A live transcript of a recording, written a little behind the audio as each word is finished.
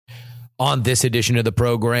On this edition of the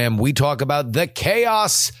program, we talk about the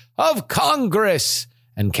chaos of Congress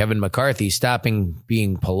and Kevin McCarthy stopping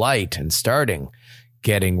being polite and starting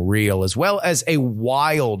getting real, as well as a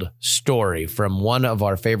wild story from one of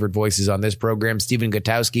our favorite voices on this program, Stephen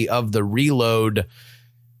Gutowski of The Reload.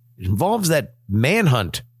 It involves that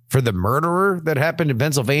manhunt for the murderer that happened in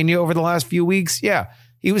Pennsylvania over the last few weeks. Yeah,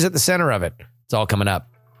 he was at the center of it. It's all coming up.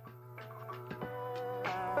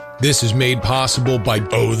 This is made possible by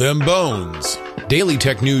Oh Them Bones, Daily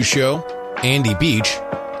Tech News Show, Andy Beach,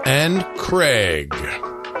 and Craig.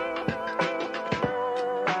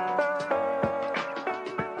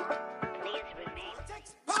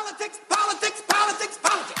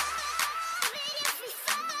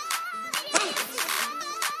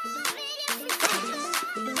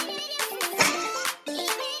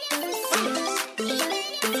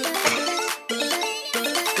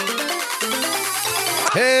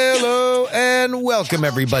 Hello and welcome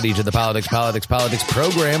everybody to the Politics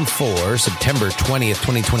program for September 20th,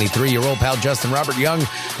 2023. Your old pal Justin Robert Young.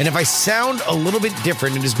 And if I sound a little bit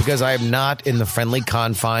different, it is because I am not in the friendly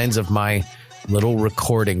confines of my little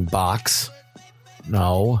recording box.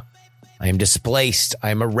 No, I am displaced.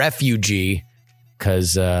 I am a refugee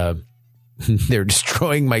because they're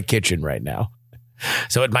destroying my kitchen right now.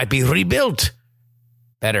 So it might be rebuilt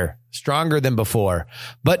better, stronger than before.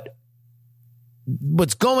 But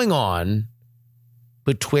what's going on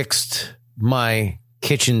betwixt my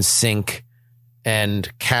kitchen sink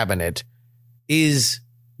and cabinet is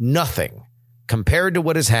nothing compared to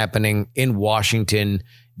what is happening in Washington,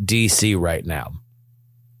 D.C. right now.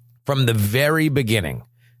 From the very beginning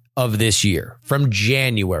of this year, from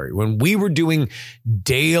January, when we were doing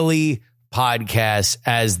daily podcasts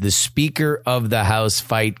as the Speaker of the House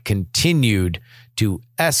fight continued to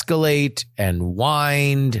escalate and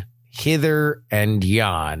wind hither and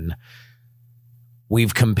yon,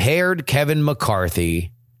 we've compared Kevin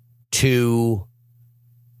McCarthy to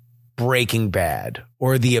Breaking Bad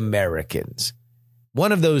or The Americans,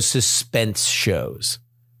 one of those suspense shows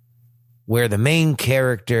where the main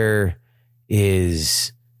character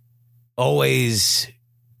is always,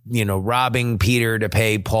 robbing Peter to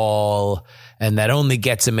pay Paul, and that only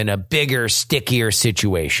gets him in a bigger, stickier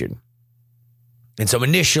situation. And so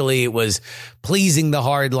initially it was pleasing the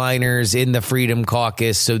hardliners in the Freedom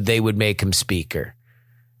Caucus so they would make him speaker.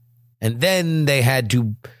 And then they had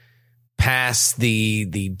to pass the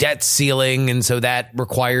debt ceiling, and so that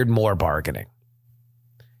required more bargaining.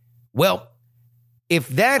 Well, if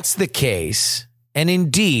that's the case, and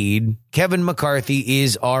indeed Kevin McCarthy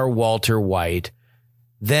is our Walter White,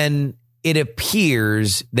 then it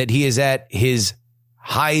appears that he is at his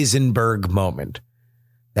Heisenberg moment.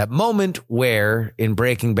 That moment where, in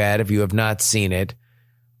Breaking Bad, if you have not seen it,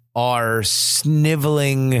 our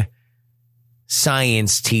sniveling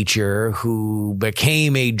science teacher who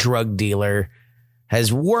became a drug dealer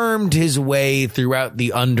has wormed his way throughout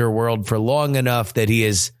the underworld for long enough that he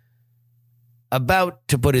is about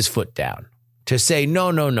to put his foot down, to say,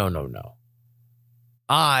 no.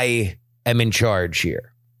 I am in charge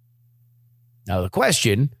here. Now, the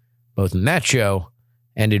question, both in that show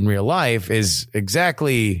and in real life, is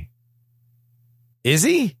exactly, is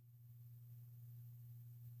he?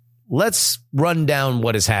 Let's run down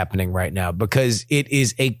what is happening right now, because it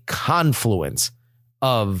is a confluence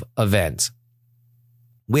of events.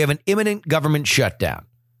 We have an imminent government shutdown,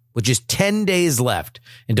 with just 10 days left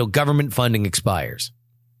until government funding expires.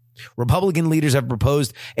 Republican leaders have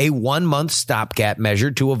proposed a 1-month stopgap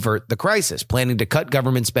measure to avert the crisis, planning to cut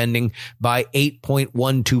government spending by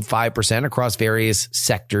 8.125% across various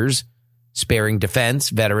sectors, sparing defense,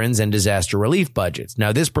 veterans, and disaster relief budgets.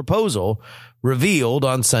 Now, this proposal, revealed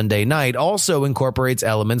on Sunday night, also incorporates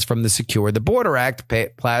elements from the Secure the Border Act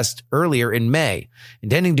passed earlier in May,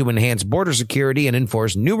 intending to enhance border security and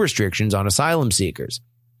enforce new restrictions on asylum seekers.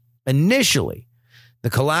 Initially, the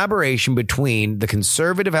collaboration between the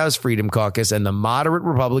conservative House Freedom Caucus and the moderate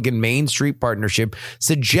Republican Main Street Partnership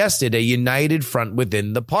suggested a united front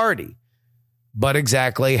within the party. But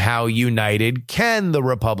exactly how united can the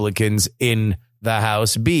Republicans in the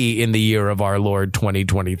House be in the year of our Lord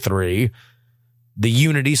 2023? The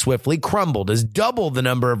unity swiftly crumbled as double the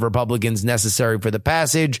number of Republicans necessary for the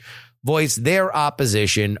passage voiced their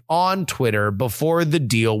opposition on Twitter before the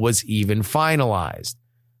deal was even finalized.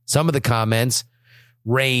 Some of the comments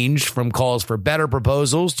ranged from calls for better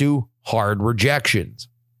proposals to hard rejections.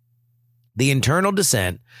 The internal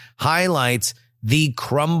dissent highlights the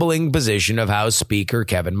crumbling position of House Speaker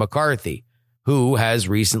Kevin McCarthy, who has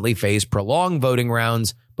recently faced prolonged voting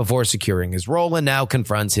rounds before securing his role and now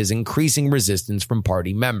confronts his increasing resistance from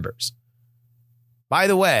party members. By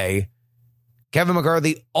the way, Kevin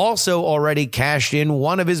McCarthy also already cashed in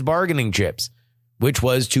one of his bargaining chips, which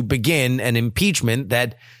was to begin an impeachment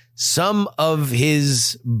that some of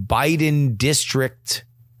his Biden district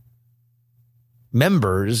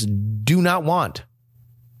members do not want.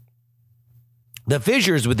 The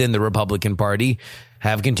fissures within the Republican Party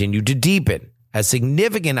have continued to deepen as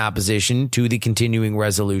significant opposition to the continuing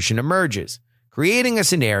resolution emerges, creating a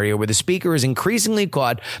scenario where the speaker is increasingly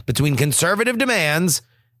caught between conservative demands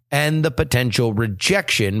and the potential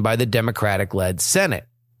rejection by the Democratic-led Senate.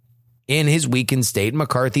 In his weakened state,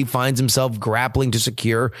 McCarthy finds himself grappling to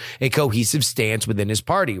secure a cohesive stance within his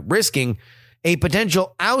party, risking a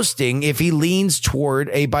potential ousting if he leans toward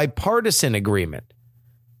a bipartisan agreement.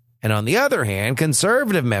 And on the other hand,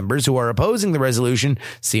 conservative members who are opposing the resolution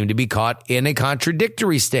seem to be caught in a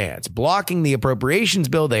contradictory stance, blocking the appropriations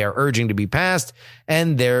bill they are urging to be passed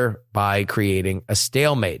and thereby creating a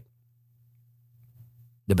stalemate.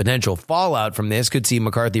 The potential fallout from this could see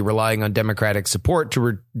McCarthy relying on Democratic support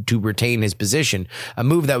to retain his position, a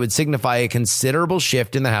move that would signify a considerable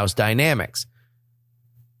shift in the House dynamics.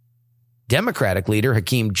 Democratic leader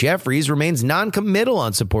Hakeem Jeffries remains noncommittal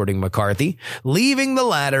on supporting McCarthy, leaving the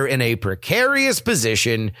latter in a precarious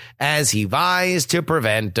position as he vies to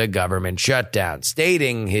prevent a government shutdown,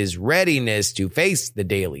 stating his readiness to face the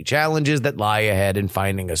daily challenges that lie ahead in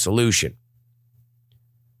finding a solution.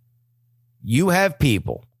 You have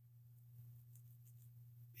people,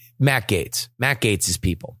 Matt Gaetz's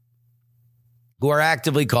people, who are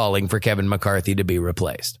actively calling for Kevin McCarthy to be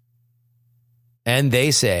replaced. And they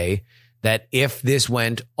say that if this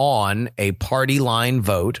went on a party line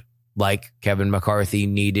vote, like Kevin McCarthy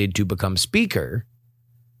needed to become speaker,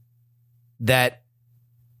 that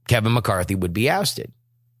Kevin McCarthy would be ousted.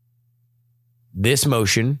 This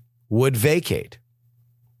motion would vacate.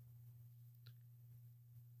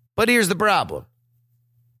 But here's the problem.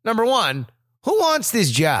 Number one, who wants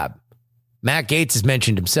this job? Matt Gaetz has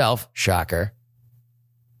mentioned himself. Shocker.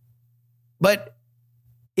 But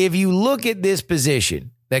if you look at this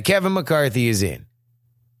position that Kevin McCarthy is in,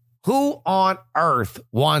 who on earth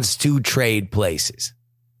wants to trade places?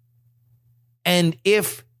 And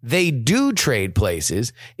if they do trade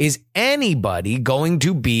places, is anybody going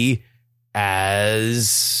to be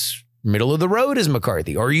as middle of the road as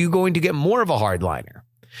McCarthy? Or are you going to get more of a hardliner?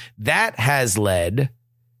 That has led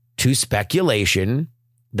to speculation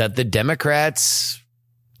that the Democrats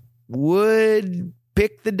would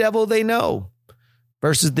pick the devil they know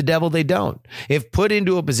versus the devil they don't. If put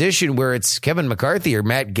into a position where it's Kevin McCarthy or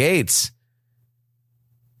Matt Gaetz,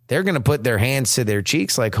 they're going to put their hands to their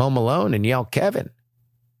cheeks like Home Alone and yell, Kevin.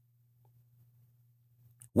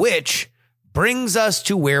 Which brings us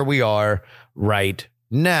to where we are right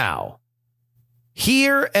now.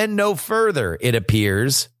 Here and no further, it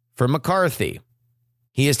appears, for McCarthy.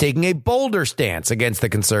 He is taking a bolder stance against the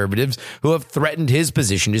conservatives who have threatened his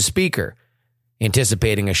position as speaker,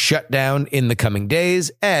 anticipating a shutdown in the coming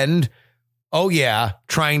days and, oh yeah,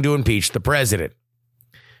 trying to impeach the president.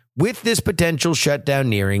 With this potential shutdown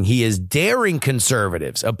nearing, he is daring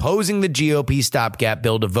conservatives opposing the GOP stopgap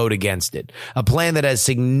bill to vote against it, a plan that has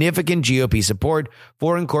significant GOP support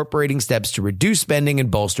for incorporating steps to reduce spending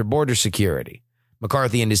and bolster border security.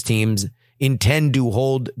 McCarthy and his teams intend to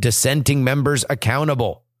hold dissenting members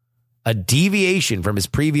accountable, a deviation from his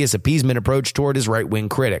previous appeasement approach toward his right-wing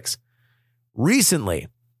critics. Recently,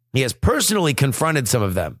 he has personally confronted some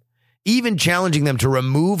of them, even challenging them to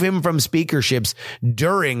remove him from speakerships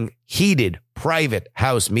during heated private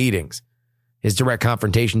House meetings. His direct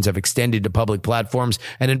confrontations have extended to public platforms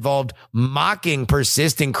and involved mocking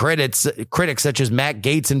persistent critics such as Matt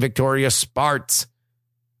Gaetz and Victoria Spartz.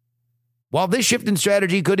 While this shift in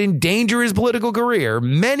strategy could endanger his political career,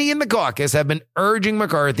 many in the caucus have been urging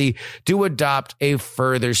McCarthy to adopt a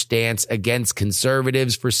further stance against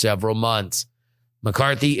conservatives for several months.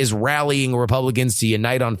 McCarthy is rallying Republicans to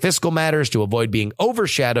unite on fiscal matters to avoid being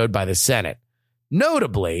overshadowed by the Senate.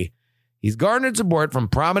 Notably, he's garnered support from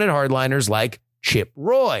prominent hardliners like Chip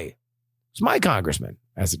Roy, who's my congressman,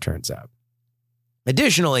 as it turns out.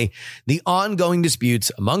 Additionally, the ongoing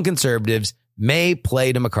disputes among conservatives may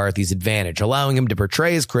play to McCarthy's advantage, allowing him to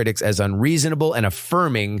portray his critics as unreasonable and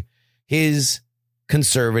affirming his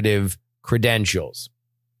conservative credentials.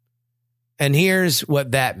 And here's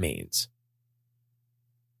what that means.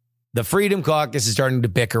 The Freedom Caucus is starting to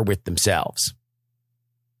bicker with themselves.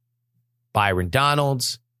 Byron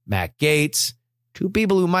Donalds, Matt Gaetz, two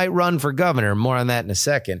people who might run for governor, more on that in a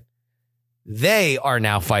second, they are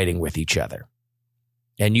now fighting with each other.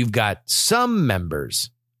 And you've got some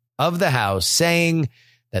members of the House saying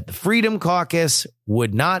that the Freedom Caucus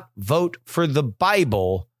would not vote for the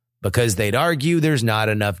Bible, because they'd argue there's not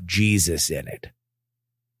enough Jesus in it.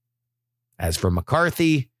 As for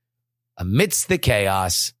McCarthy, amidst the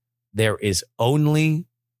chaos, there is only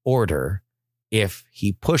order if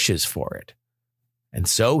he pushes for it. And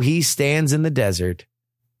so he stands in the desert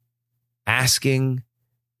asking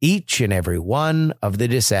each and every one of the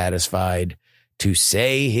dissatisfied to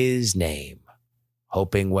say his name,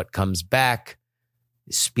 hoping what comes back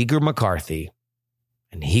is Speaker McCarthy,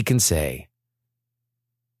 and he can say,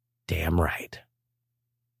 damn right.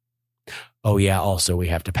 Oh, yeah, also we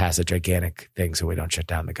have to pass a gigantic thing so we don't shut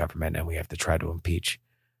down the government, and we have to try to impeach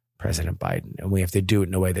President Biden, and we have to do it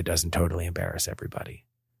in a way that doesn't totally embarrass everybody.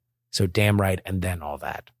 So damn right, and then all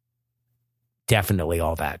that. Definitely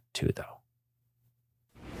all that too, though.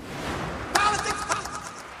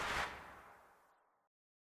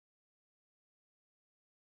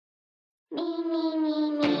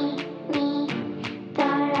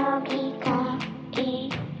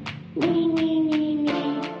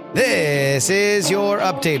 This is your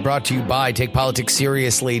update brought to you by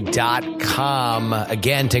TakePoliticsSeriously.com.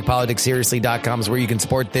 Again, TakePoliticsSeriously.com is where you can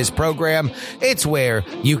support this program. It's where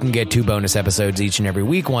you can get 2 bonus episodes each and every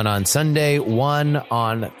week, one on Sunday, one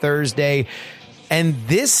on Thursday. And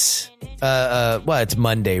this, it's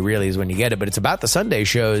Monday really is when you get it, but it's about the Sunday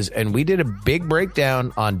shows. And we did a big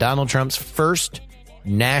breakdown on Donald Trump's first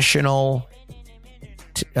national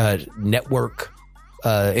network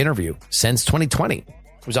interview since 2020.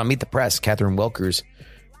 It was on Meet the Press, Catherine Welker's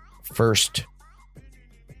first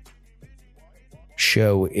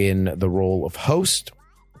show in the role of host,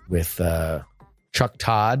 with Chuck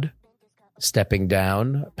Todd stepping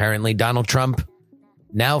down. Apparently, Donald Trump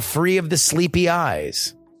now free of the sleepy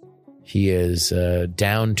eyes. He is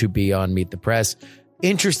down to be on Meet the Press.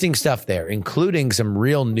 Interesting stuff there, including some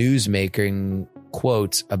real news-making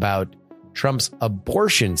quotes about Trump's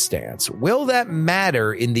abortion stance. Will that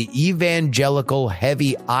matter in the evangelical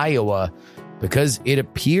heavy Iowa? Because it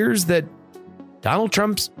appears that Donald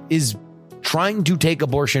Trump is trying to take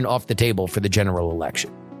abortion off the table for the general election.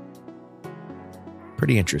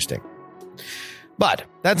 Pretty interesting. But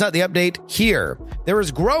that's not the update here. There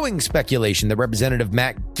is growing speculation that Representative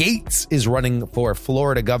Matt Gaetz is running for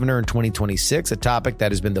Florida governor in 2026, a topic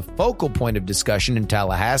that has been the focal point of discussion in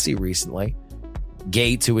Tallahassee recently.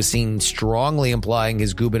 Gaetz, who was seen strongly implying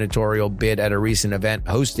his gubernatorial bid at a recent event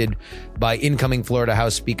hosted by incoming Florida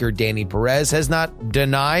House Speaker Danny Perez, has not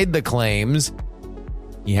denied the claims.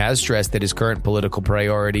 He has stressed that his current political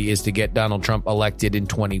priority is to get Donald Trump elected in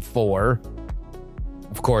 2024.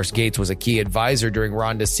 Of course, Gaetz was a key advisor during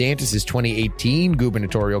Ron DeSantis' 2018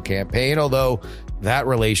 gubernatorial campaign, although that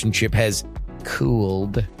relationship has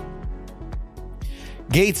cooled.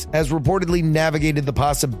 Gaetz has reportedly navigated the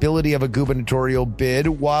possibility of a gubernatorial bid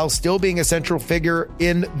while still being a central figure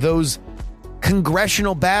in those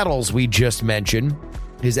congressional battles we just mentioned.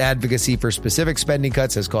 His advocacy for specific spending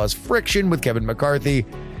cuts has caused friction with Kevin McCarthy.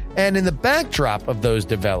 And in the backdrop of those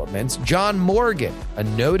developments, John Morgan, a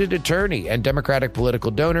noted attorney and Democratic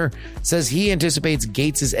political donor, says he anticipates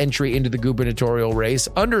Gaetz' entry into the gubernatorial race,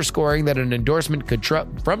 underscoring that an endorsement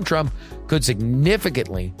from Trump could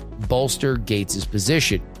significantly bolster Gaetz'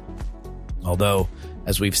 position. Although,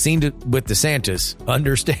 as we've seen with DeSantis,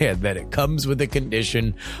 understand that it comes with a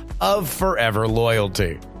condition of forever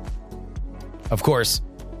loyalty. Of course,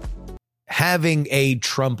 having a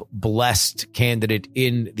Trump-blessed candidate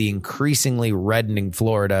in the increasingly reddening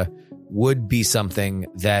Florida would be something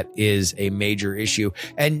that is a major issue.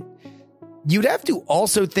 And you'd have to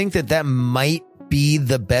also think that that might be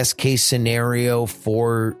the best case scenario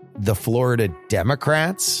for the Florida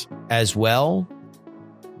Democrats as well.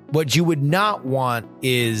 What you would not want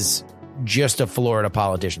is just a Florida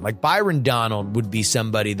politician. Like Byron Donald would be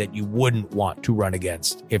somebody that you wouldn't want to run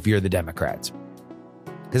against if you're the Democrats.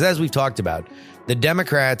 Because as we've talked about, the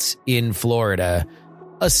Democrats in Florida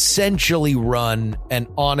essentially run an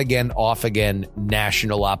on-again, off-again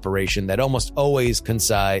national operation that almost always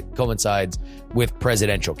coincides with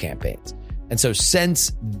presidential campaigns. And so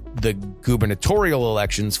since the gubernatorial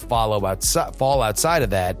elections fall outside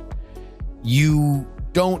of that, you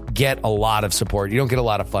don't get a lot of support. You don't get a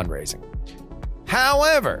lot of fundraising.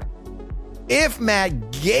 However, if Matt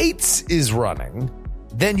Gaetz is running,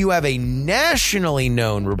 then you have a nationally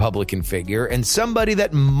known Republican figure and somebody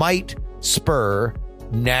that might spur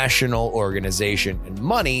national organization and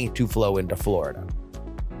money to flow into Florida.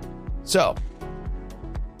 So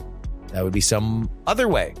that would be some other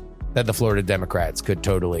way that the Florida Democrats could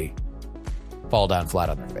totally fall down flat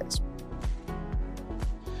on their face.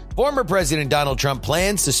 Former President Donald Trump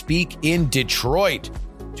plans to speak in Detroit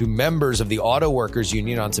to members of the Auto Workers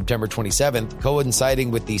Union on September 27th,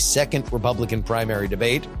 coinciding with the second Republican primary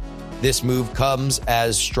debate. This move comes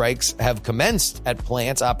as strikes have commenced at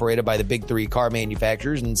plants operated by the big three car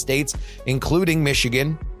manufacturers in states including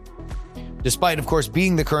Michigan. Despite, of course,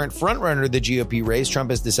 being the current frontrunner of the GOP race, Trump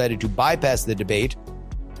has decided to bypass the debate.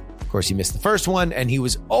 Of course, he missed the first one, and he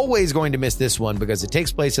was always going to miss this one because it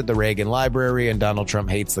takes place at the Reagan Library, and Donald Trump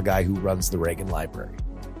hates the guy who runs the Reagan Library.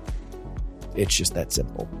 It's just that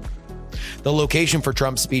simple. The location for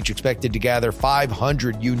Trump's speech, expected to gather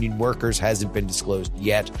 500 union workers, hasn't been disclosed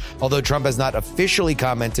yet. Although Trump has not officially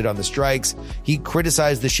commented on the strikes, he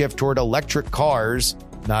criticized the shift toward electric cars,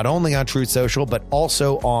 not only on Truth Social, but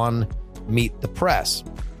also on Meet the Press.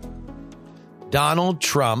 Donald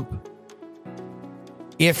Trump,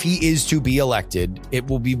 if he is to be elected, it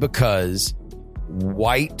will be because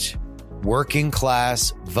white, working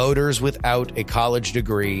class voters without a college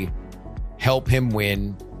degree help him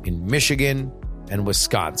win in Michigan and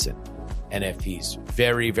Wisconsin. And if he's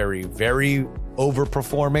very, very, very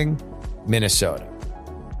overperforming, Minnesota.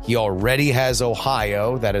 He already has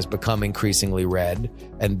Ohio that has become increasingly red,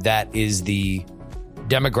 and that is the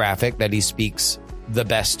demographic that he speaks the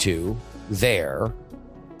best to there.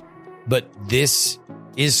 But this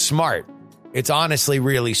is smart. It's honestly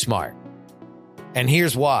really smart. And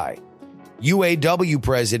here's why. UAW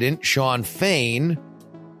President Sean Fain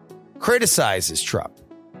criticizes Trump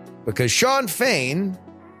because Sean Fain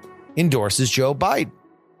endorses Joe Biden.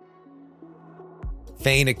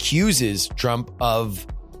 Fain accuses Trump of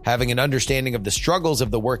having an understanding of the struggles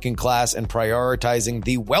of the working class and prioritizing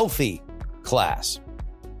the wealthy class.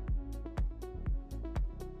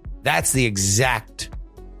 That's the exact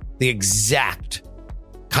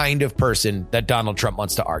kind of person that Donald Trump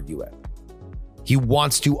wants to argue with. He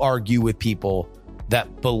wants to argue with people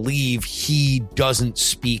that believe he doesn't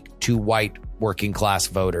speak to white working class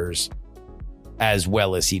voters as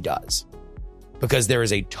well as he does. Because there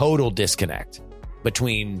is a total disconnect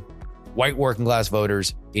between white working class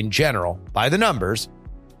voters in general, by the numbers,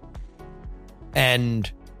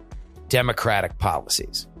 and Democratic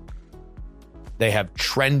policies. They have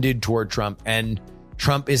trended toward Trump, and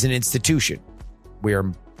Trump is an institution. We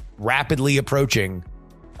are rapidly approaching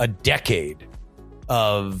a decade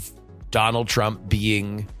of Donald Trump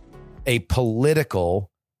being a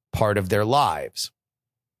political part of their lives.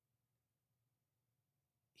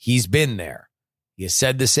 He's been there. He has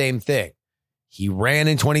said the same thing. He ran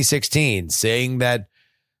in 2016 saying that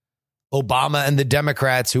Obama and the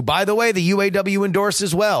Democrats, who, by the way, the UAW endorsed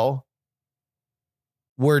as well,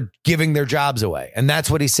 were giving their jobs away. And that's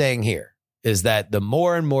what he's saying here, is that the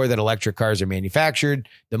more and more that electric cars are manufactured,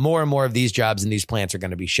 the more and more of these jobs in these plants are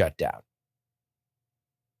going to be shut down.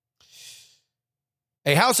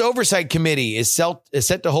 A House Oversight Committee is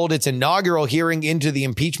set to hold its inaugural hearing into the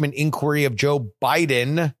impeachment inquiry of Joe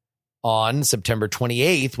Biden on September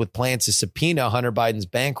 28th, with plans to subpoena Hunter Biden's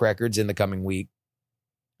bank records in the coming week.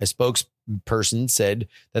 A spokesperson said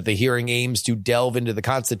that the hearing aims to delve into the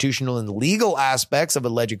constitutional and legal aspects of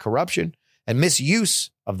alleged corruption and misuse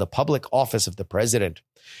of the public office of the president.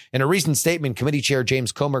 In a recent statement, committee chair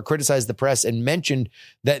James Comer criticized the press and mentioned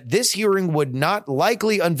that this hearing would not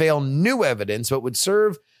likely unveil new evidence, but would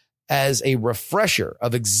serve as a refresher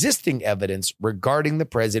of existing evidence regarding the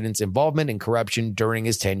president's involvement in corruption during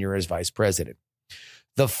his tenure as vice president.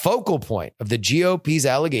 The focal point of the GOP's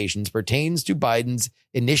allegations pertains to Biden's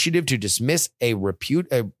initiative to dismiss a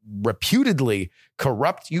reputedly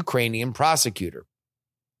corrupt Ukrainian prosecutor,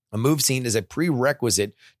 a move seen as a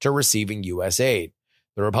prerequisite to receiving U.S. aid.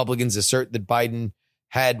 The Republicans assert that Biden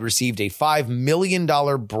had received a $5 million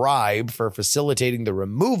bribe for facilitating the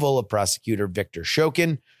removal of prosecutor Victor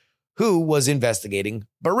Shokin, who was investigating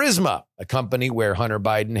Burisma, a company where Hunter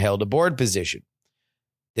Biden held a board position.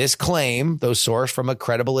 This claim, though sourced from a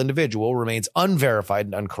credible individual, remains unverified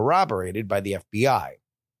and uncorroborated by the FBI.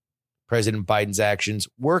 President Biden's actions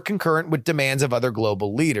were concurrent with demands of other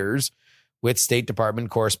global leaders, with State Department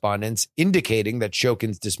correspondence indicating that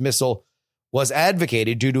Shokin's dismissal was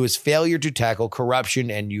advocated due to his failure to tackle corruption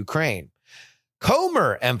in Ukraine.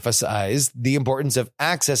 Comer emphasized the importance of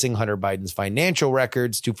accessing Hunter Biden's financial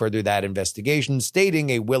records to further that investigation, stating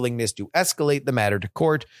a willingness to escalate the matter to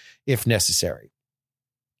court if necessary.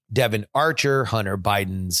 Devin Archer, Hunter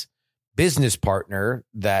Biden's business partner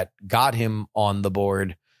that got him on the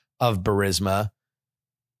board of Burisma,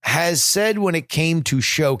 has said when it came to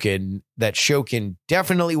Shokin that Shokin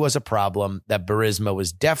definitely was a problem, that Burisma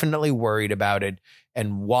was definitely worried about it.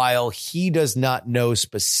 And while he does not know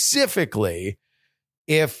specifically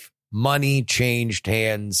if money changed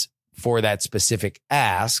hands for that specific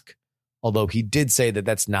ask, although he did say that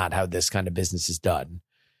that's not how this kind of business is done,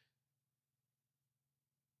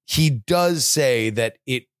 he does say that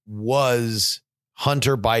it was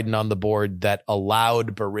Hunter Biden on the board that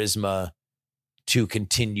allowed Burisma to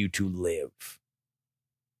continue to live,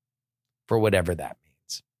 for whatever that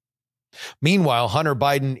means. Meanwhile, Hunter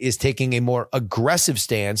Biden is taking a more aggressive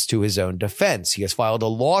stance to his own defense. He has filed a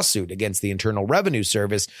lawsuit against the Internal Revenue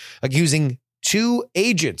Service, accusing 2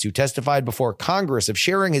 agents who testified before Congress of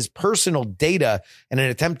sharing his personal data in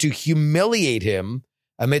an attempt to humiliate him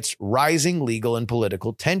amidst rising legal and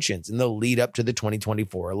political tensions in the lead up to the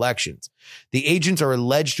 2024 elections. The agents are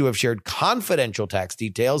alleged to have shared confidential tax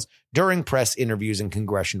details during press interviews and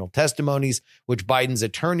congressional testimonies, which Biden's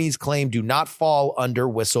attorneys claim do not fall under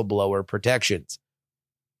whistleblower protections.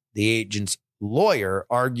 The agent's lawyer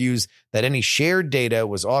argues that any shared data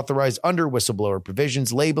was authorized under whistleblower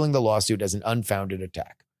provisions, labeling the lawsuit as an unfounded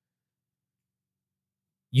attack.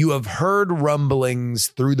 You have heard rumblings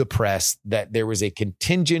through the press that there was a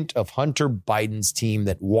contingent of Hunter Biden's team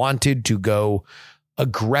that wanted to go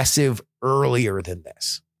aggressive earlier than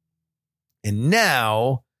this. And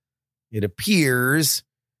now it appears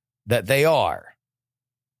that they are.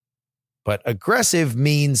 But aggressive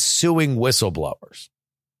means suing whistleblowers.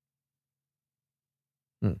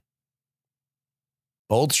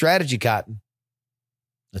 Bold strategy, Cotton.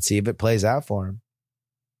 Let's see if it plays out for him.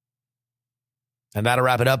 And that'll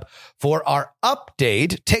wrap it up for our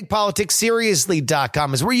update.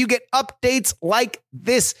 TakePoliticsSeriously.com is where you get updates like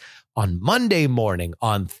this on Monday morning.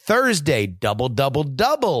 On Thursday, double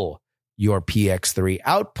your PX3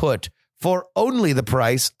 output for only the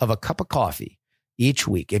price of a cup of coffee each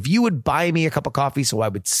week. If you would buy me a cup of coffee so I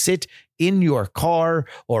would sit in your car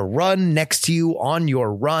or run next to you on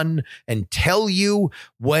your run and tell you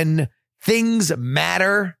when things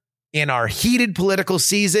matter in our heated political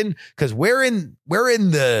season, because we're in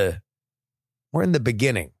the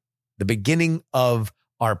beginning of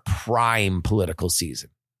our prime political season.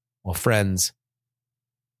 Well, friends,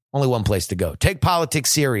 only one place to go.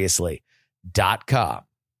 TakePoliticsSeriously.com.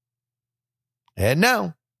 And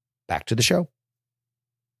now, back to the show.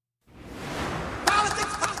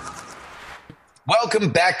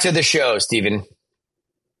 Welcome back to the show, Stephen.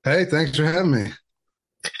 Hey, thanks for having me.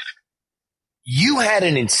 You had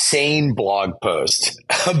an insane blog post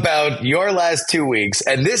about your last 2 weeks,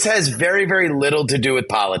 and this has very, very little to do with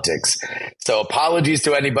politics. So apologies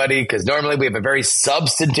to anybody, because normally we have a very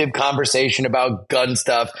substantive conversation about gun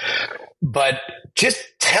stuff. But just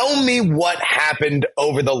tell me what happened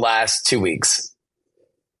over the last 2 weeks.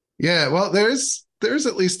 Yeah, well, there's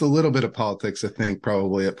at least a little bit of politics, I think,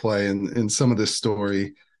 probably at play in some of this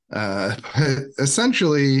story. But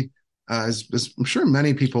essentially, as I'm sure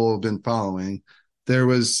many people have been following, there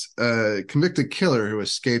was a convicted killer who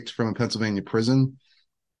escaped from a Pennsylvania prison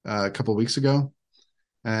a couple of weeks ago.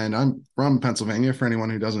 And I'm from Pennsylvania, for anyone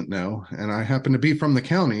who doesn't know. And I happen to be from the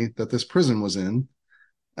county that this prison was in.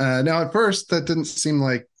 Now, at first, that didn't seem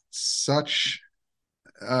like such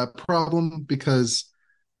a problem, because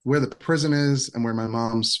where the prison is and where my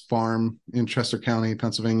mom's farm in Chester County,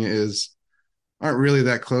 Pennsylvania aren't really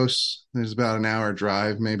that close. There's about an hour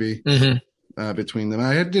drive maybe between them.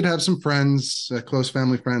 I did have some friends, close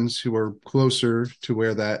family friends, who were closer to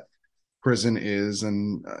where that prison is.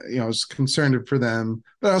 And, I was concerned for them,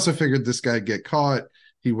 but I also figured this guy'd get caught.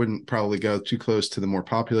 He wouldn't probably go too close to the more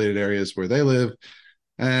populated areas where they live.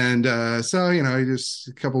 And so, just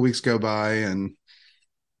a couple weeks go by and,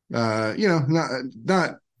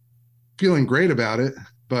 not feeling great about it,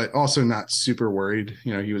 but also not super worried.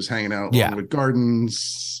 He was hanging out with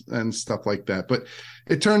gardens and stuff like that. But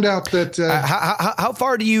it turned out that how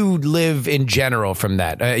far do you live in general from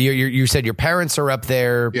that? You said your parents are up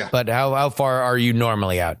there, but how far are you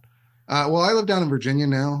normally out? Well, I live down in Virginia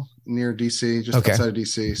now, near DC, just outside of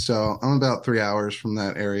DC. So I'm about 3 hours from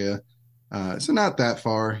that area. So not that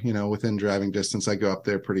far, within driving distance. I go up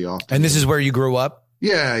there pretty often. And this is where you grew up?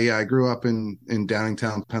 Yeah. I grew up in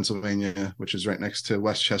Downingtown, Pennsylvania, which is right next to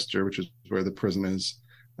Westchester, which is where the prison is.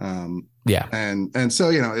 And so,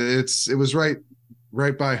 it was right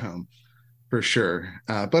by home for sure.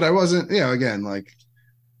 But I wasn't, again, like,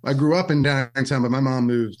 I grew up in Downingtown, but my mom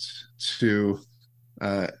moved to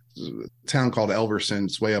a town called Elverson.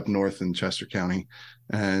 It's way up north in Chester County.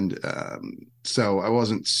 And so I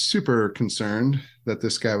wasn't super concerned that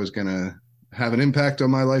this guy was going to have an impact on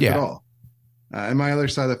my life at all. And my other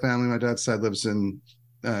side of the family, my dad's side, lives in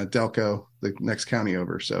Delco, the next county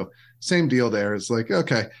over. So same deal there. It's like,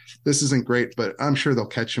 okay, this isn't great, but I'm sure they'll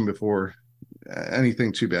catch him before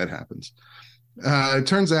anything too bad happens. It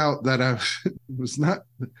turns out that I was not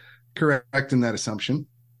correct in that assumption.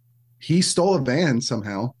 He stole a van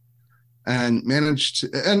somehow and managed to,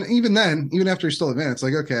 and even then, even after he stole a van, it's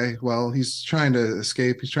like, okay, well, he's trying to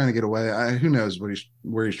escape. He's trying to get away. Who knows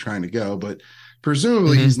where he's trying to go, but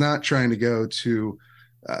presumably he's not trying to go to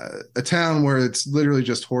a town where it's literally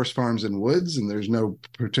just horse farms and woods, and there's no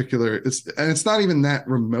particular, it's not even that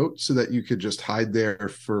remote so that you could just hide there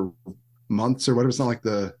for months or whatever. It's not like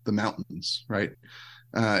the mountains, right?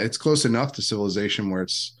 It's close enough to civilization where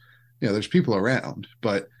it's, there's people around,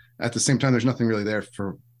 but at the same time, there's nothing really there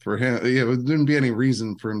for him. There wouldn't be any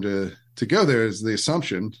reason for him to go there, is the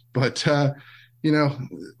assumption. But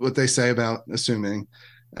what they say about assuming,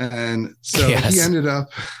 and so he ended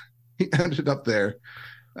up there,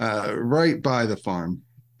 right by the farm.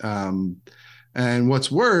 And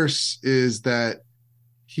what's worse is that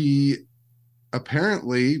he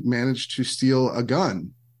apparently managed to steal a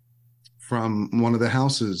gun from one of the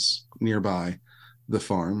houses nearby the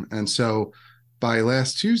farm. And so by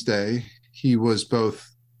last Tuesday, he was both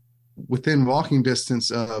within walking distance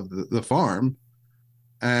of the farm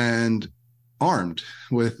and armed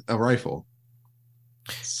with a rifle.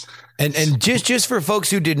 And just for folks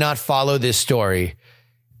who did not follow this story,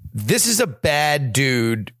 this is a bad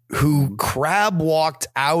dude who crab walked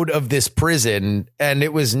out of this prison, and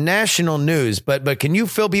it was national news. But can you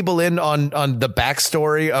fill people in on the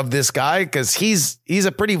backstory of this guy? Because he's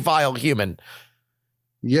a pretty vile human.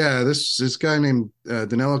 Yeah, this guy named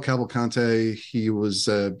Danilo Cavalcante. He was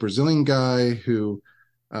a Brazilian guy who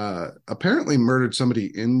apparently murdered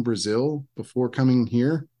somebody in Brazil before coming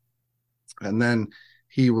here, and then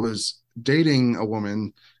he was dating a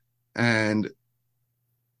woman, and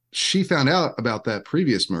she found out about that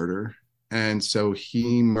previous murder, and so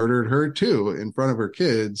he murdered her too in front of her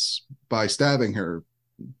kids by stabbing her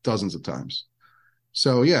dozens of times.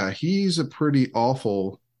 So yeah, he's a pretty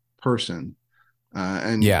awful person,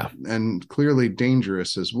 and clearly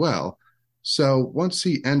dangerous as well. So once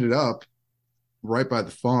he ended up right by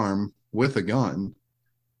the farm with a gun,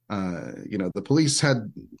 the police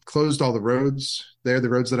had closed all the roads there. The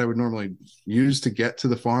roads that I would normally use to get to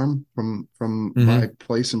the farm from my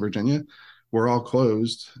place in Virginia were all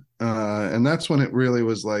closed. And that's when it really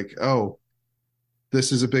was like, oh,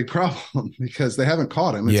 this is a big problem, because they haven't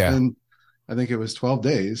caught him. It's been, I think it was 12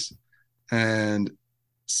 days. And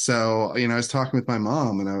so, I was talking with my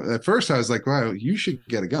mom, and at first I was like, wow, you should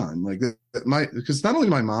get a gun. Like, because not only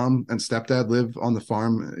my mom and stepdad live on the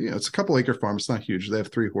farm, it's a couple acre farm. It's not huge. They have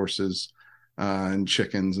 3 horses and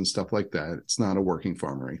chickens and stuff like that. It's not a working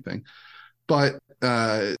farm or anything. But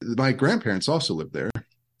my grandparents also live there,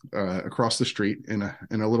 across the street in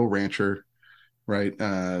a little rancher, right?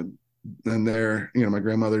 And they're, my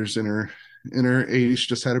grandmother's in her 80s. She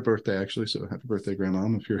just had her birthday, actually. So happy birthday,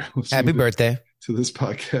 grandmom, if you're listening. Happy birthday to this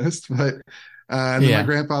podcast. But my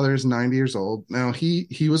grandfather is 90 years old now.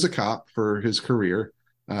 He was a cop for his career,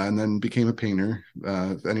 and then became a painter.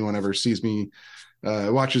 If anyone ever sees me,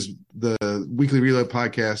 watches the Weekly Reload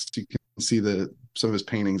podcast, you can see some of his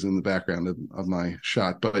paintings in the background of my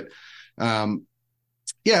shot. But so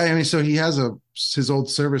he has his old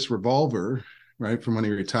service revolver, right, from when he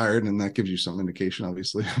retired, and that gives you some indication,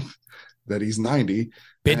 obviously, that he's 90.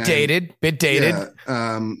 Bit dated.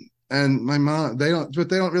 Yeah, and my mom, they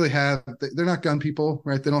don't really have, they're not gun people,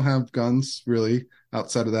 right? They don't have guns really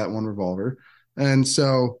outside of that one revolver. And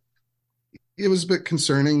so it was a bit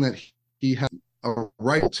concerning that he had a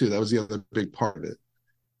rifle too. That was the other big part of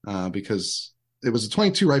it, because it was a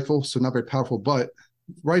 22 rifle, so not very powerful, but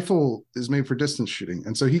rifle is made for distance shooting.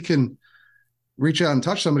 And so he can reach out and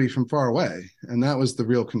touch somebody from far away. And that was the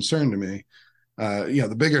real concern to me.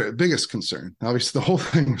 The biggest concern. Obviously, the whole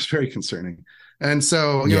thing was very concerning. And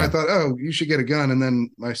so, I thought, oh, you should get a gun. And then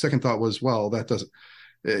my second thought was, well, that doesn't,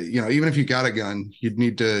 even if you got a gun, you'd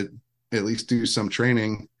need to at least do some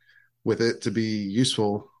training with it to be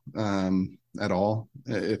useful at all,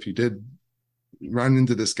 if you did run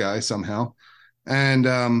into this guy somehow.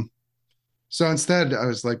 And so instead, I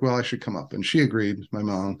was like, well, I should come up. And she agreed, my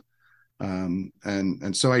mom.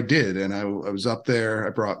 And so I did, and I was up there. I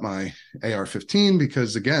brought my AR-15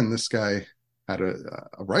 because, again, this guy had a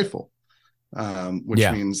rifle,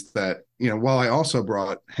 which means that, while I also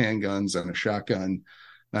brought handguns and a shotgun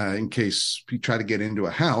in case he tried to get into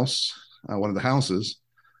a house, one of the houses,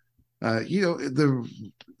 there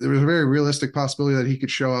was a very realistic possibility that he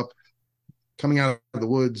could show up coming out of the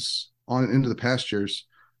woods on into the pastures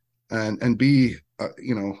and be,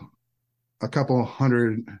 a couple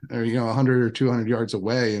hundred or 100 or 200 yards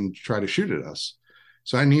away and try to shoot at us.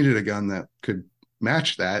 So I needed a gun that could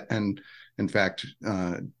match that, and in fact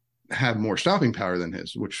have more stopping power than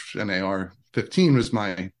his, which an AR-15 was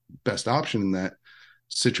my best option in that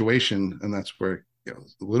situation. And that's where a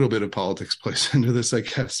little bit of politics plays into this, I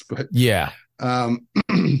guess. But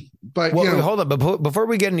but hold on, but before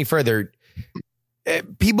we get any further,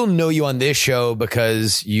 People know you on this show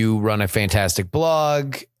because you run a fantastic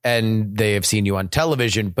blog and they have seen you on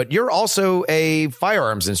television, but you're also a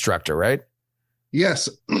firearms instructor, right? Yes.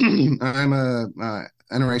 I'm a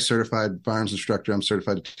NRA certified firearms instructor. I'm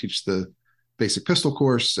certified to teach the basic pistol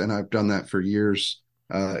course, and I've done that for years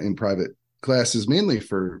in private classes, mainly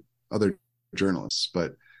for other journalists.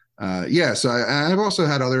 But so I've also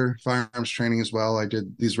had other firearms training as well. I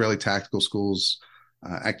did the Israeli tactical schools,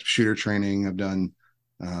 active shooter training. I've done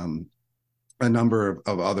a number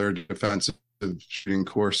of other defensive shooting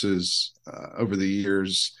courses over the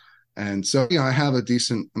years. And so, I have a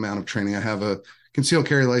decent amount of training. I have a concealed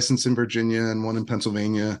carry license in Virginia and one in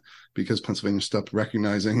Pennsylvania, because Pennsylvania stopped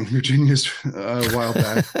recognizing Virginia's a while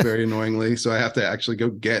back, very annoyingly. So I have to actually go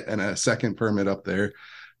get a second permit up there.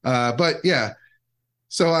 But yeah,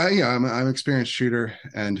 so I'm an experienced shooter,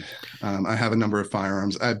 and I have a number of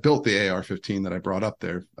firearms. I built the AR-15 that I brought up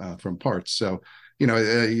there from parts. So,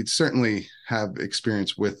 you'd certainly have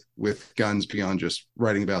experience with guns beyond just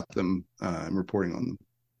writing about them and reporting on them.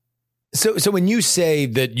 So when you say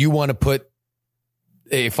that you want to put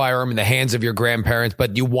a firearm in the hands of your grandparents,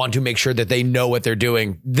 but you want to make sure that they know what they're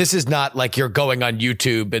doing, this is not like you're going on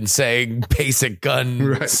YouTube and saying basic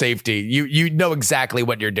gun safety. You know exactly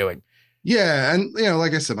what you're doing. Yeah. And,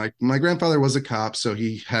 like I said, my grandfather was a cop, so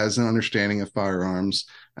he has an understanding of firearms.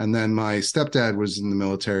 And then my stepdad was in the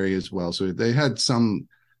military as well. So they had some,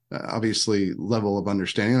 obviously, level of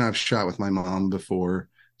understanding. And I've shot with my mom before.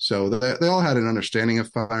 So they all had an understanding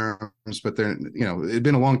of firearms, but it'd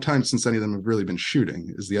been a long time since any of them have really been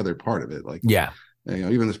shooting, is the other part of it. Like, yeah,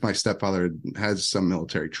 even if my stepfather has some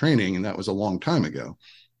military training, and that was a long time ago,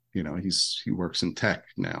 he works in tech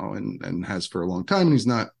now and has for a long time. And he's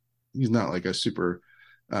not like a super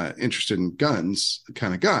interested in guns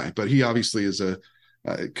kind of guy, but he obviously is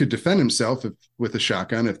could defend himself with a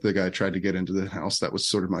shotgun if the guy tried to get into the house. That was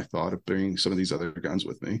sort of my thought of bringing some of these other guns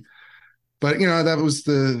with me. But,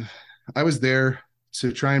 I was there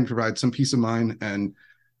to try and provide some peace of mind. And,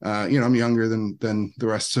 I'm younger than the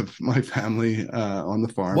rest of my family on the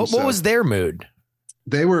farm. What was their mood?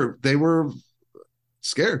 They were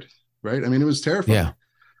scared, right? I mean, it was terrifying.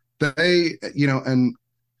 Yeah. And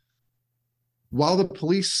while the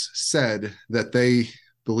police said that they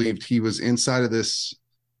believed he was inside of this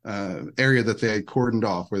area that they had cordoned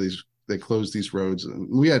off, where they closed these roads,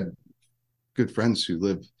 we had good friends who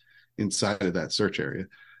lived inside of that search area.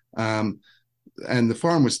 And the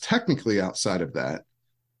farm was technically outside of that.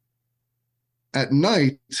 At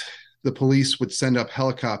night, the police would send up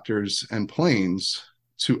helicopters and planes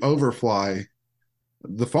to overfly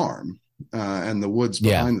the farm and the woods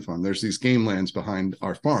behind the farm. There's these game lands behind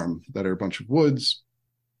our farm that are a bunch of woods.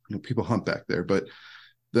 People hunt back there, but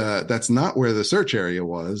that's not where the search area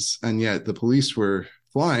was. And yet the police were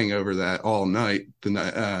flying over that all night,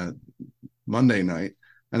 Monday night.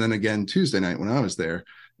 And then again, Tuesday night when I was there,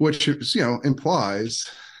 which, implied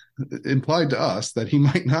to us that he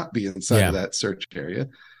might not be inside of that search area,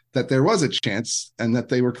 that there was a chance, and that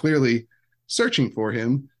they were clearly searching for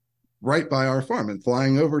him right by our farm and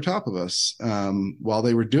flying over top of us while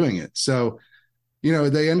they were doing it. So,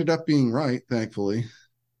 they ended up being right, thankfully,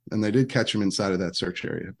 and they did catch him inside of that search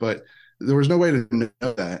area. But there was no way to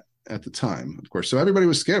know that at the time, of course. So everybody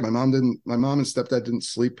was scared. My mom and stepdad didn't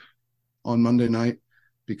sleep on Monday night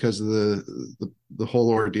because of the whole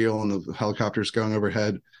ordeal and the helicopters going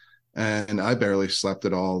overhead. And I barely slept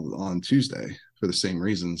at all on Tuesday for the same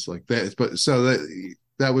reasons like that. But so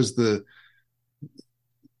that was the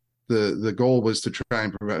goal, was to try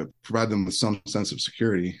and provide them with some sense of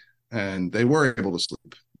security. And they were able to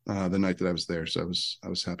sleep the night that I was there. So I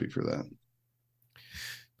was happy for that.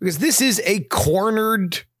 Because this is a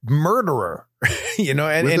cornered murderer,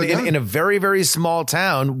 and in a very, very small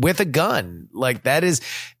town with a gun. Like, that is,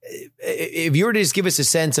 if you were to just give us a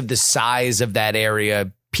sense of the size of that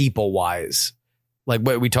area, people wise, like,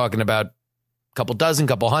 what are we talking about? A couple dozen,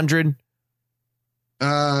 couple hundred?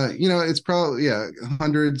 It's probably,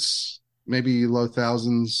 hundreds, maybe low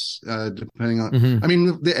thousands, depending on, I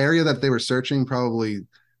mean, the area that they were searching, probably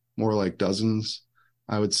more like dozens,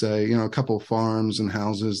 I would say, a couple of farms and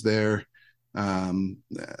houses there. The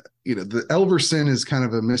Elverson is kind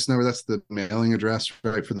of a misnomer. That's the mailing address,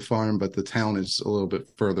 right, for the farm, but the town is a little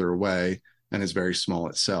bit further away and is very small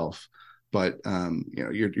itself. But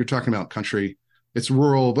you're talking about country. It's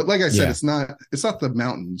rural, but like I said, it's not the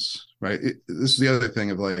mountains, right? This is the other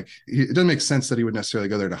thing of, like, it doesn't make sense that he would necessarily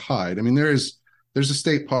go there to hide. I mean, there's a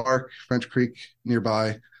state park, French Creek,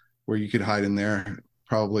 nearby, where you could hide in there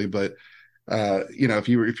probably, but if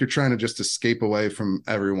you're trying to just escape away from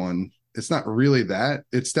everyone, it's not really that.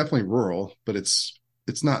 It's definitely rural, but it's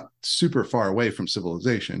it's not super far away from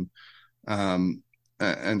civilization.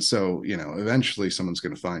 And so, eventually someone's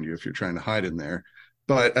going to find you if you're trying to hide in there.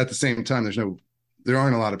 But at the same time, there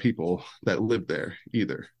aren't a lot of people that live there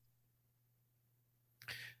either.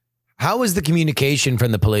 How was the communication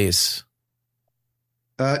from the police?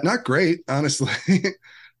 Not great, honestly.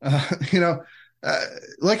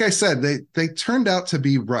 Like I said, they turned out to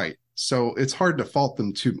be right. So it's hard to fault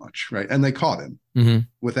them too much, right? And they caught him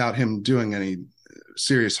without him doing any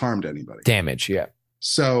serious harm to anybody. Damage, yeah.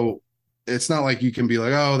 So it's not like you can be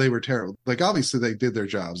like, oh, they were terrible. Like, obviously they did their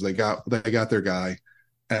jobs. They got their guy.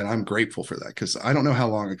 And I'm grateful for that, because I don't know how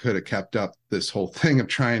long I could have kept up this whole thing of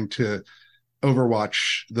trying to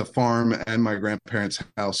overwatch the farm and my grandparents'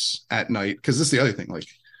 house at night. Because this is the other thing. Like,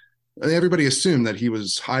 everybody assumed that he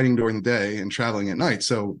was hiding during the day and traveling at night.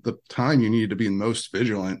 So the time you needed to be most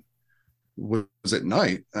vigilant was at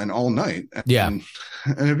night and all night. Yeah. And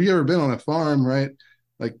have you ever been on a farm, right?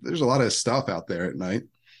 Like, there's a lot of stuff out there at night.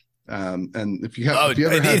 And if you ever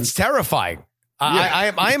had, it's terrifying.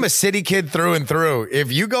 Yeah. I am a city kid through and through.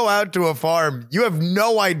 If you go out to a farm, you have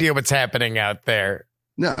no idea what's happening out there.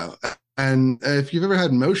 No. And if you've ever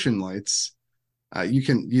had motion lights,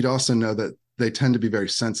 you'd also know that they tend to be very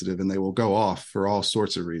sensitive and they will go off for all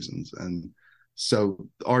sorts of reasons. And so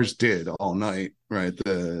ours did all night, right?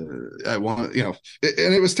 And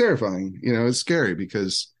it was terrifying. It's scary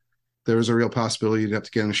because there was a real possibility you'd have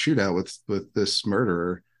to get in a shootout with this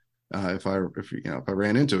murderer. If I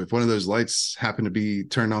ran into it, if one of those lights happened to be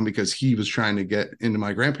turned on because he was trying to get into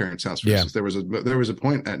my grandparents' house, for instance, there was a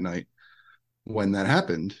point at night when that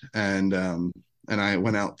happened, and I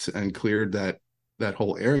went out and cleared that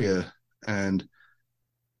whole area, and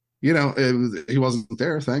he wasn't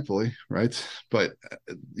there, thankfully, right? But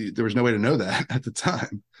there was no way to know that at the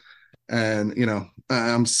time, and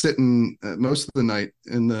I'm sitting most of the night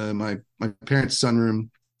in my parents' sunroom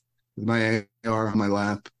with my AR on my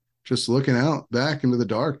lap, just looking out back into the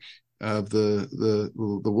dark of the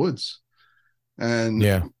woods, and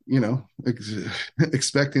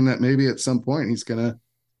expecting that maybe at some point he's gonna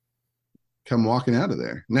come walking out of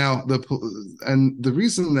there. Now the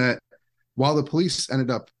reason that, while the police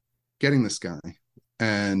ended up getting this guy,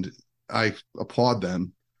 and I applaud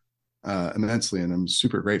them immensely, and I'm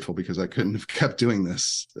super grateful because I couldn't have kept doing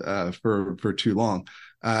this for too long.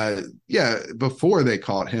 Before they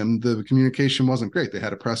caught him, the communication wasn't great. They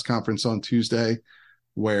had a press conference on Tuesday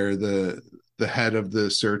where the head of the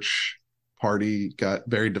search party got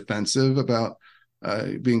very defensive about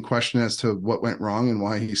being questioned as to what went wrong and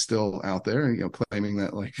why he's still out there, claiming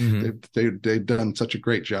that they've done such a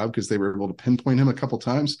great job because they were able to pinpoint him a couple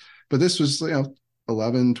times. But this was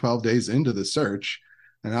 11, 12 days into the search,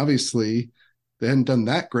 and obviously they hadn't done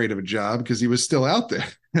that great of a job because he was still out there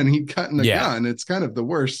and he'd gotten a gun. It's kind of the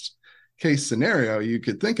worst case scenario you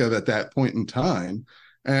could think of at that point in time.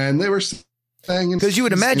 And they were saying, because you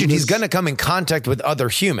would imagine he's going to come in contact with other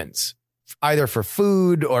humans, either for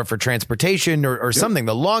food or for transportation or something.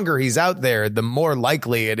 The longer he's out there, the more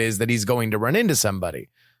likely it is that he's going to run into somebody.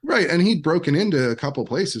 Right. And he'd broken into a couple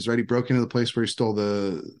places, right? He broke into the place where he stole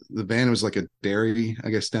the van. It was like a dairy, I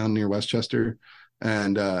guess, down near Westchester.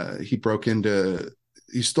 And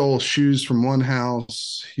he stole shoes from one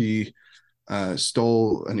house. He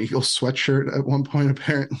stole an Eagle sweatshirt at one point,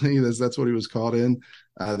 apparently. That's what he was caught in.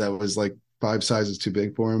 That was like 5 sizes too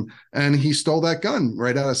big for him. And he stole that gun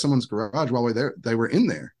right out of someone's garage while they were in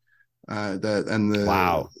there.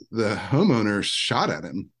 The homeowner shot at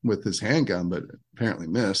him with his handgun, but apparently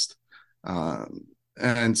missed.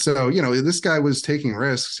 And so, this guy was taking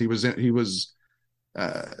risks. He was at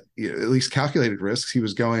least calculated risks. He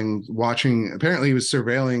was apparently he was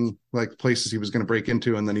surveilling like places he was going to break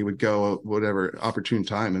into, and then he would go whatever opportune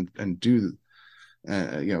time and do,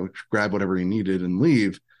 grab whatever he needed and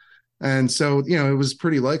leave. And so, it was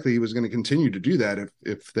pretty likely he was going to continue to do that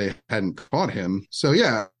if they hadn't caught him. So,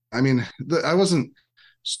 I wasn't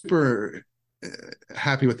super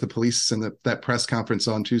happy with the police and that press conference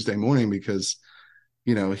on Tuesday morning because,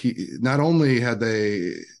 he not only had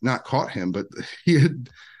they not caught him, but he had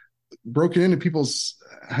broken into people's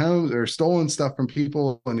house or stolen stuff from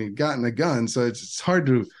people, and he'd gotten a gun. So it's hard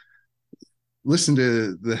to listen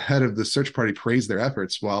to the head of the search party praise their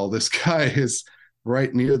efforts while this guy is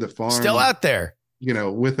right near the farm, still out there,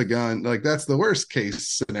 with a gun. Like, that's the worst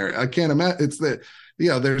case scenario. I can't imagine. It's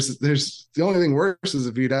there's the only thing worse is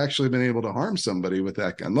if you'd actually been able to harm somebody with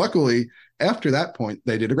that gun. Luckily, after that point,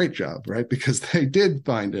 they did a great job, right? Because they did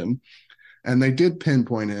find him and they did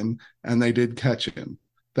pinpoint him and they did catch him.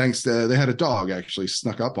 Thanks to, they had a dog actually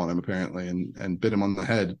snuck up on him apparently and bit him on the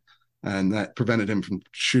head and that prevented him from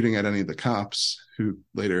shooting at any of the cops who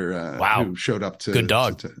later who showed up to. Good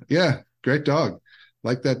dog. Yeah, great dog.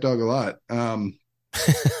 Like that dog a lot.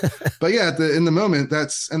 But yeah, in the moment,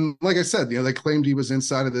 and like I said, they claimed he was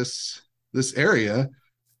inside of this area,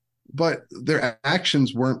 but their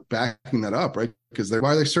actions weren't backing that up, right? Because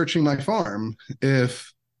why are they searching my farm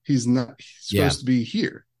if he's supposed to be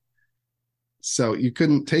here? So you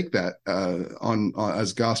couldn't take that on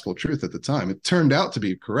as gospel truth at the time. It turned out to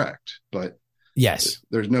be correct, but yes,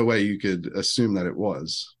 there's no way you could assume that it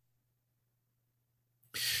was.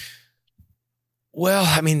 Well,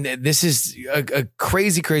 I mean, this is a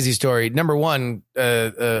crazy, crazy story. Number one,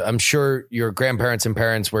 I'm sure your grandparents and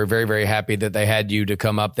parents were very, very happy that they had you to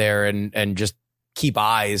come up there and just keep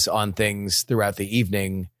eyes on things throughout the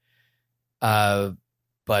evening. But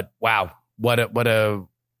wow, what a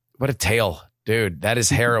tale, dude. That is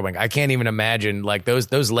harrowing. I can't even imagine like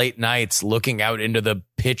those late nights looking out into the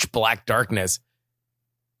pitch black darkness.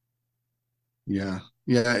 Yeah,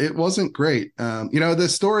 it wasn't great. The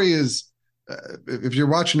story is. If you're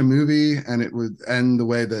watching a movie and it would end the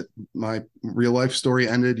way that my real life story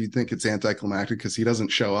ended, you'd think it's anticlimactic because he doesn't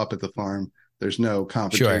show up at the farm. There's no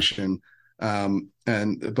confrontation. Sure.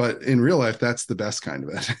 But in real life, that's the best kind of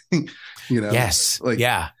it. Yes.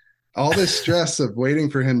 All this stress of waiting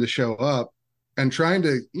for him to show up and trying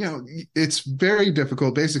to, it's very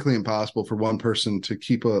difficult, basically impossible for one person to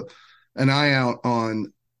keep an eye out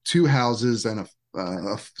on two houses and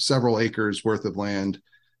several acres worth of land.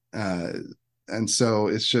 And so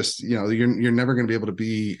it's just, you're never going to be able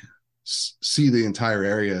to see the entire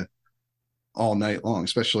area all night long,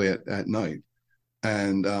 especially at night.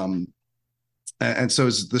 And so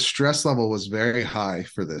the stress level was very high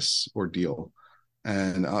for this ordeal.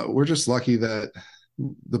 And we're just lucky that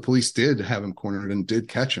the police did have him cornered and did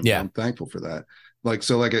catch him. Yeah. I'm thankful for that. Like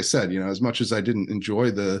I said, as much as I didn't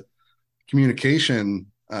enjoy the communication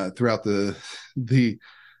throughout the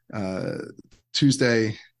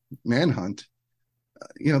Tuesday manhunt,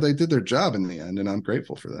 they did their job in the end, and I'm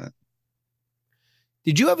grateful for that.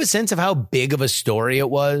 Did you have a sense of how big of a story it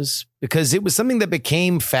was? Because it was something that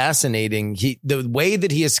became fascinating. The way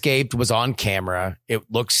that he escaped was on camera. It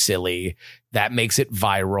looks silly. That makes it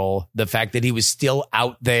viral. The fact that he was still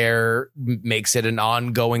out there makes it an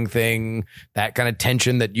ongoing thing. That kind of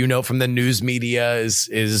tension that from the news media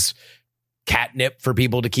is catnip for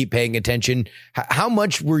people to keep paying attention. How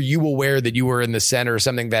much were you aware that you were in the center of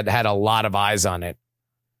something that had a lot of eyes on it?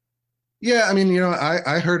 Yeah, I mean,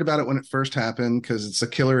 I heard about it when it first happened because it's a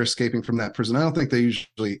killer escaping from that prison. I don't think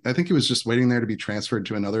I think he was just waiting there to be transferred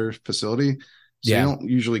to another facility. So you don't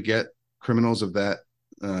usually get criminals of that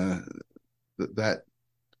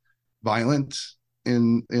violent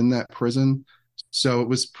in that prison. So it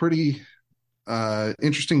was pretty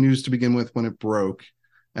interesting news to begin with when it broke.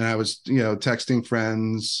 And I was, texting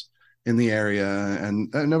friends in the area,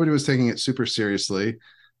 and nobody was taking it super seriously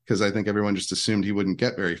because I think everyone just assumed he wouldn't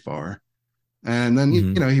get very far. And then,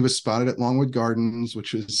 he was spotted at Longwood Gardens,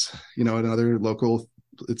 which is, another local,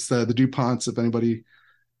 it's the DuPonts, if anybody,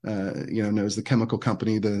 knows the chemical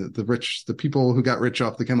company, the people who got rich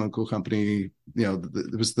off the chemical company,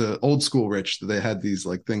 it was the old school rich that they had these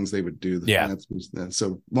like things they would do.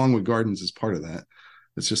 So Longwood Gardens is part of that.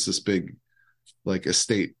 It's just this big like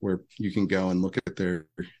estate where you can go and look at their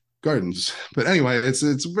gardens. But anyway, it's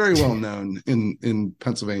very well known in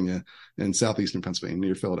Pennsylvania, in southeastern Pennsylvania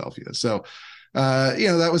near Philadelphia. So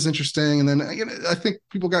that was interesting. And then I think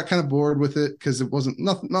people got kind of bored with it because it wasn't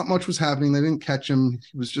not much was happening. They didn't catch him.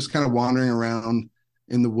 He was just kind of wandering around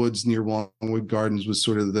in the woods near Longwood Gardens was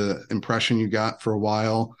sort of the impression you got for a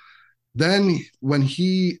while. Then when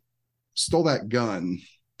he stole that gun,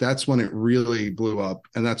 that's when it really blew up.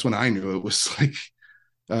 And that's when I knew it was like,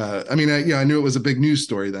 I knew it was a big news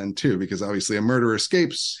story then too, because obviously a murderer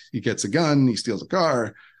escapes, he gets a gun, he steals a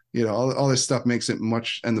car, all this stuff makes it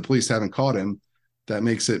much, and the police haven't caught him. That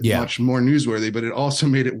makes it much more newsworthy, but it also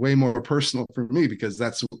made it way more personal for me because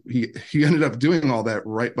he ended up doing all that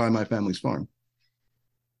right by my family's farm.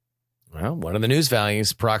 Well, one of the news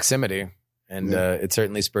values, proximity, and it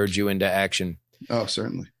certainly spurred you into action. Oh,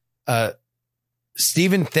 certainly.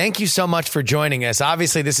 Stephen, thank you so much for joining us.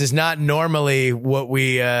 Obviously, this is not normally what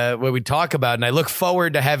we talk about, and I look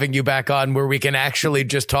forward to having you back on where we can actually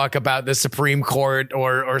just talk about the Supreme Court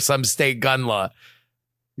or some state gun law.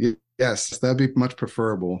 Yes, that'd be much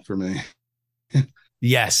preferable for me.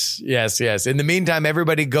 Yes. In the meantime,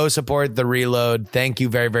 everybody go support The Reload. Thank you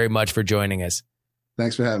very, very much for joining us.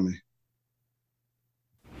 Thanks for having me.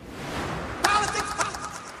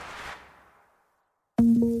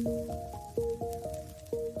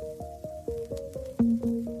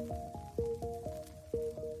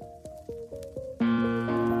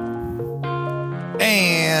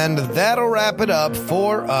 And that'll wrap it up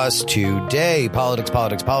for us today. Politics,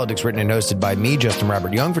 written and hosted by me, Justin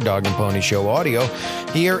Robert Young, for Dog and Pony Show Audio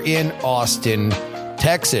here in Austin,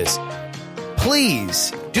 Texas.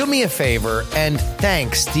 Please do me a favor and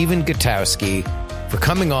thank Stephen Gutowski for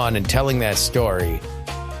coming on and telling that story.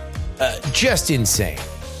 Just insane.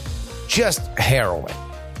 Just harrowing.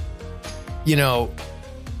 You know,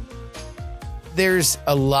 there's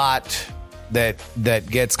a lot that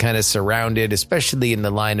gets kind of surrounded, especially in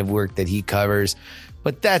the line of work that he covers.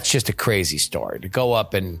 But that's just a crazy story to go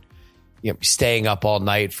up and, you know, staying up all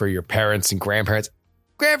night for your parents and grandparents.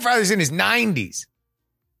 Grandfather's in his 90s.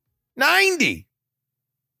 90.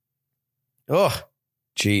 Oh,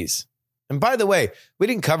 geez. And by the way, we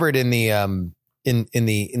didn't cover it in the in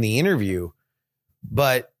the interview,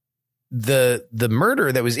 but the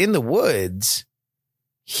murder that was in the woods,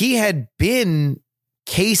 he had been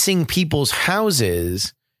casing people's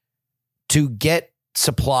houses to get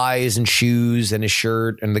supplies and shoes and a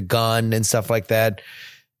shirt and the gun and stuff like that.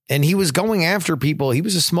 And he was going after people. He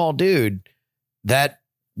was a small dude that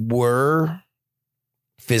were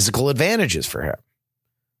physical advantages for him.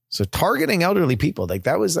 So targeting elderly people, like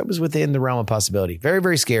that was within the realm of possibility. Very,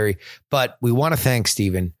 very scary. But we want to thank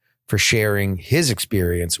Stephen for sharing his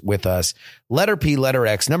experience with us. Letter P, letter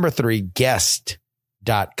X, number 3,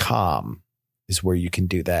 guest.com is where you can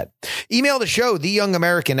do that. Email the show,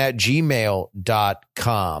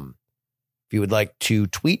 theyoungamerican@gmail.com. If you would like to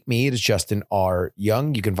tweet me, it is Justin R.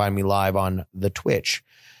 Young. You can find me live on the Twitch.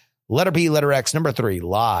 Letter P, letter X, number 3,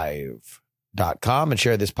 live.com, and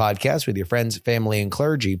share this podcast with your friends, family, and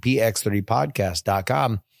clergy.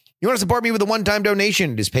 px30podcast.com. You want to support me with a one-time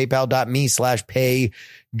donation? It is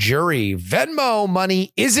paypal.me/payjury. Venmo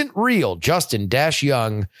money isn't real.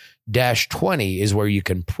 Justin-Young-20 is where you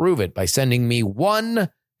can prove it by sending me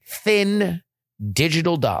one thin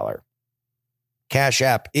digital dollar. Cash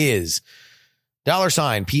App is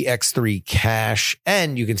 $ PX3 cash,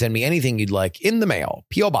 and you can send me anything you'd like in the mail.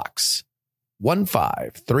 P.O. Box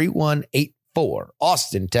 153184,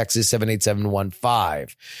 Austin, Texas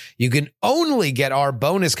 78715. You can only get our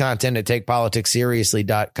bonus content at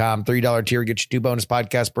TakePoliticsSeriously.com. $3 tier gets you 2 bonus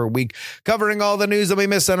podcasts per week, covering all the news that we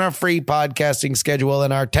miss on our free podcasting schedule.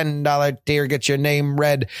 And our $10 tier gets your name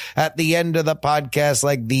read at the end of the podcast,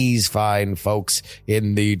 like these fine folks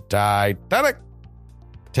in the Titanic.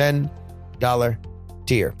 $10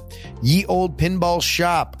 tier. Ye Old Pinball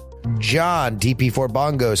Shop. John, DP4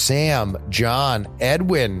 Bongo, Sam, John,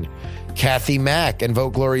 Edwin, Kathy Mack, and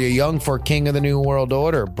vote Gloria Young for King of the New World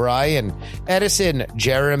Order. Brian, Edison,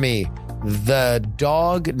 Jeremy, the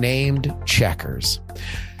dog named Checkers.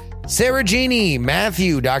 Sarah Jeannie,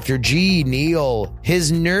 Matthew, Dr. G, Neil,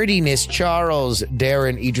 his nerdiness, Charles,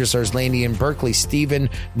 Darren, Idris Arslanian, Berkeley, Stephen,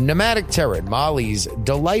 Nomadic Terran, Molly's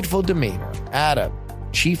delightful demeanor, Adam,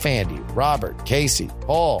 Chief Andy, Robert, Casey,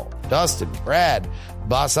 Paul, Dustin, Brad,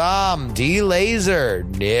 Bassam, D. Laser,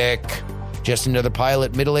 Nick, Just Another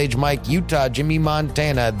Pilot, Middle-Aged Mike, Utah, Jimmy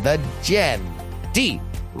Montana, The Jen, D,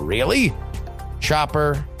 Really?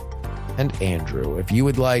 Chopper, and Andrew. If you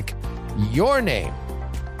would like your name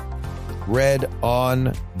read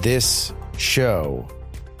on this show.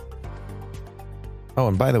 Oh,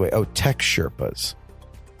 and by the way, Tech Sherpas.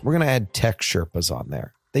 We're going to add Tech Sherpas on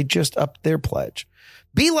there. They just upped their pledge.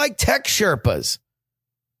 Be like Tech Sherpas.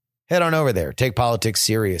 Head on over there.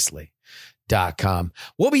 TakePoliticsSeriously.com.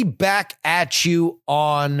 We'll be back at you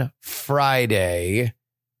on Friday.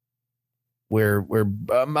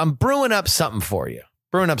 I'm brewing up something for you.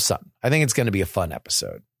 I think it's going to be a fun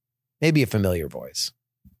episode. Maybe a familiar voice.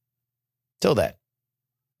 Till then,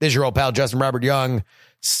 this is your old pal, Justin Robert Young,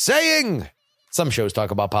 saying some shows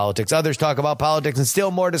talk about politics, others talk about politics, and still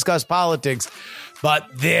more discuss politics. But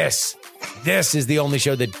this is the only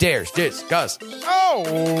show that dares discuss.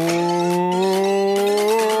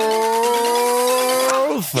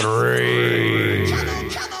 Three.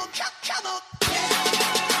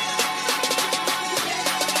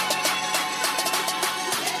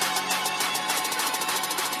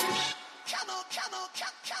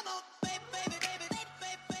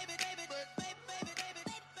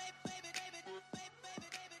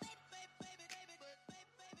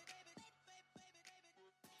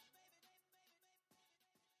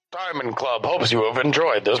 Diamond Club hopes you have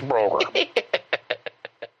enjoyed this program.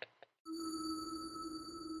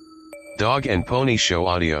 Dog and Pony Show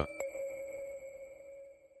Audio.